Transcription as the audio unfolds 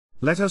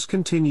Let us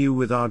continue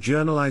with our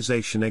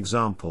journalization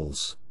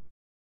examples.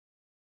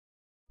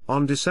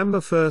 On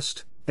December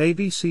 1st,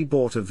 ABC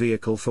bought a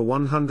vehicle for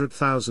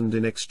 $100,000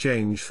 in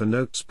exchange for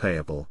notes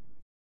payable.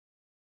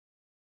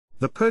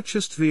 The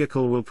purchased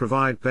vehicle will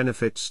provide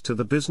benefits to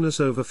the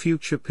business over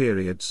future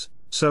periods,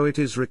 so it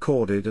is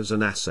recorded as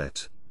an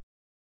asset.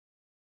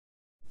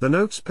 The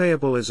notes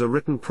payable is a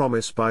written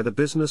promise by the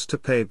business to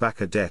pay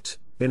back a debt,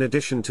 in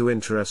addition to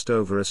interest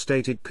over a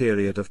stated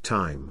period of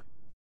time.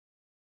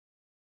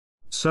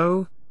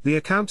 So, the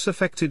accounts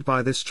affected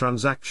by this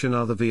transaction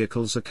are the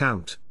vehicle's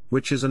account,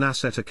 which is an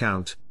asset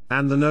account,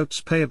 and the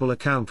notes payable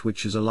account,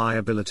 which is a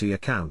liability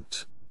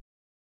account.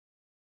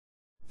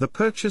 The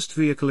purchased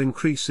vehicle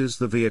increases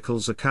the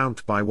vehicle's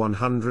account by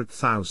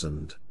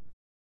 $100,000.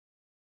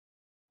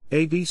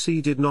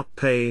 ABC did not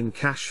pay in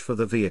cash for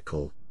the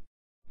vehicle.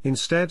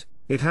 Instead,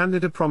 it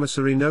handed a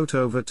promissory note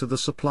over to the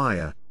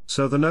supplier,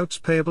 so the notes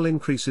payable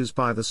increases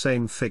by the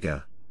same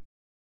figure.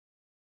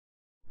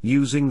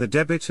 Using the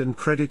debit and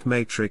credit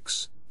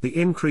matrix, the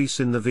increase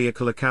in the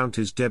vehicle account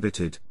is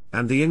debited,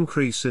 and the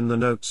increase in the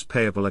notes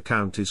payable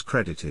account is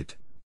credited.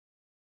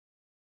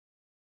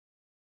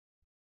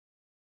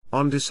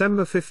 On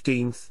December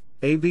 15th,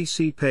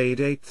 ABC paid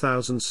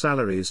 8,000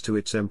 salaries to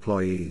its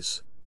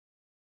employees.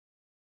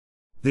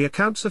 The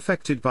accounts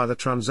affected by the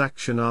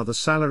transaction are the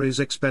salaries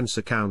expense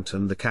account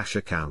and the cash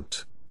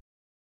account.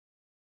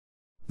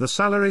 The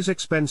salaries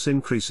expense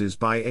increases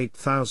by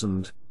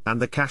 8,000,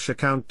 and the cash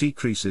account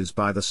decreases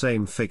by the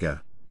same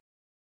figure.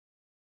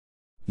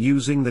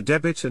 Using the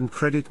debit and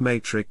credit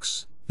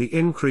matrix, the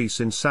increase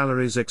in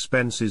salaries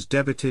expense is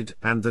debited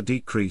and the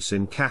decrease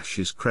in cash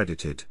is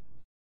credited.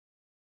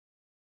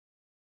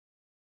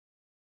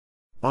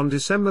 On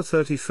December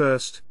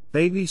 31st,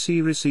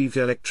 ABC received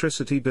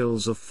electricity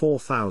bills of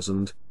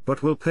 $4,000,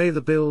 but will pay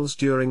the bills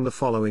during the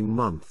following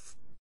month.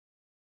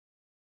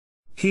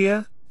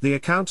 Here, the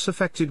accounts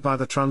affected by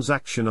the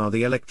transaction are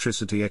the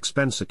electricity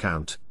expense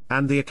account,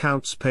 and the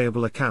accounts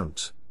payable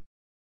account.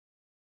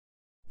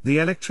 The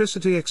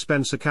electricity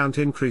expense account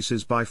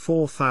increases by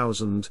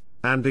 $4,000,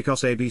 and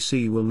because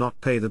ABC will not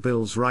pay the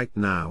bills right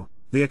now,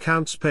 the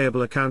accounts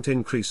payable account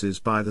increases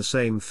by the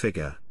same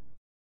figure.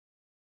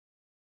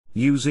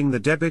 Using the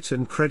debit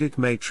and credit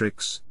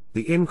matrix,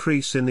 the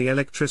increase in the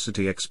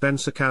electricity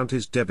expense account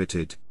is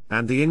debited,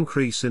 and the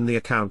increase in the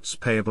accounts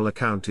payable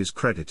account is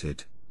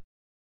credited.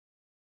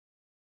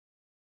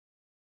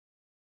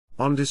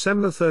 On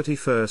December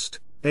 31st,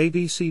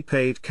 ABC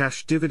paid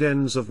cash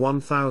dividends of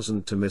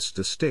 $1,000 to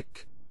Mr.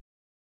 Stick.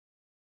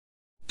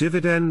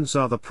 Dividends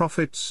are the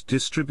profits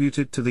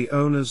distributed to the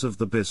owners of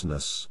the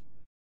business.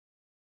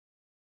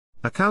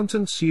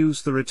 Accountants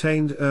use the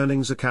retained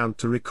earnings account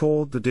to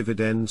record the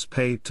dividends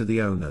paid to the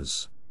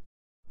owners.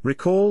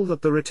 Recall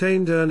that the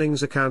retained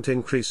earnings account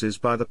increases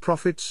by the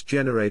profits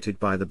generated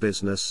by the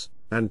business,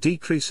 and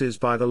decreases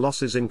by the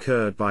losses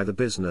incurred by the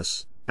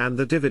business, and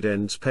the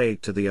dividends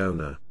paid to the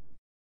owner.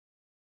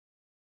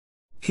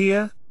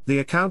 Here, the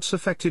accounts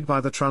affected by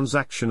the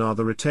transaction are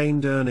the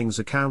retained earnings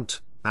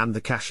account, and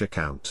the cash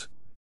account.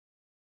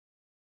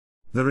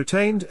 The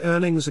retained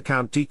earnings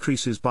account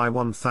decreases by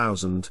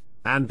 $1,000,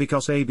 and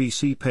because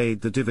ABC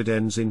paid the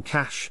dividends in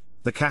cash,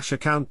 the cash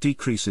account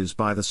decreases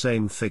by the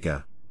same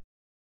figure.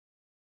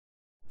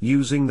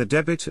 Using the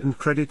debit and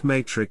credit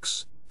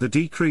matrix, the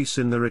decrease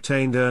in the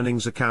retained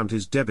earnings account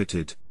is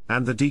debited,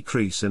 and the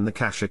decrease in the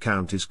cash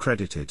account is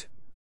credited.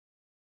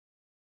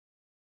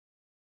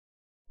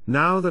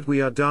 Now that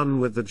we are done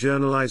with the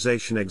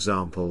journalization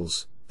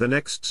examples, the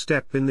next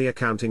step in the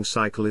accounting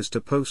cycle is to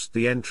post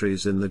the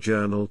entries in the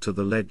journal to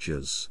the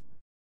ledgers.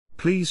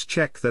 Please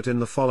check that in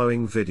the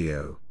following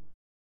video.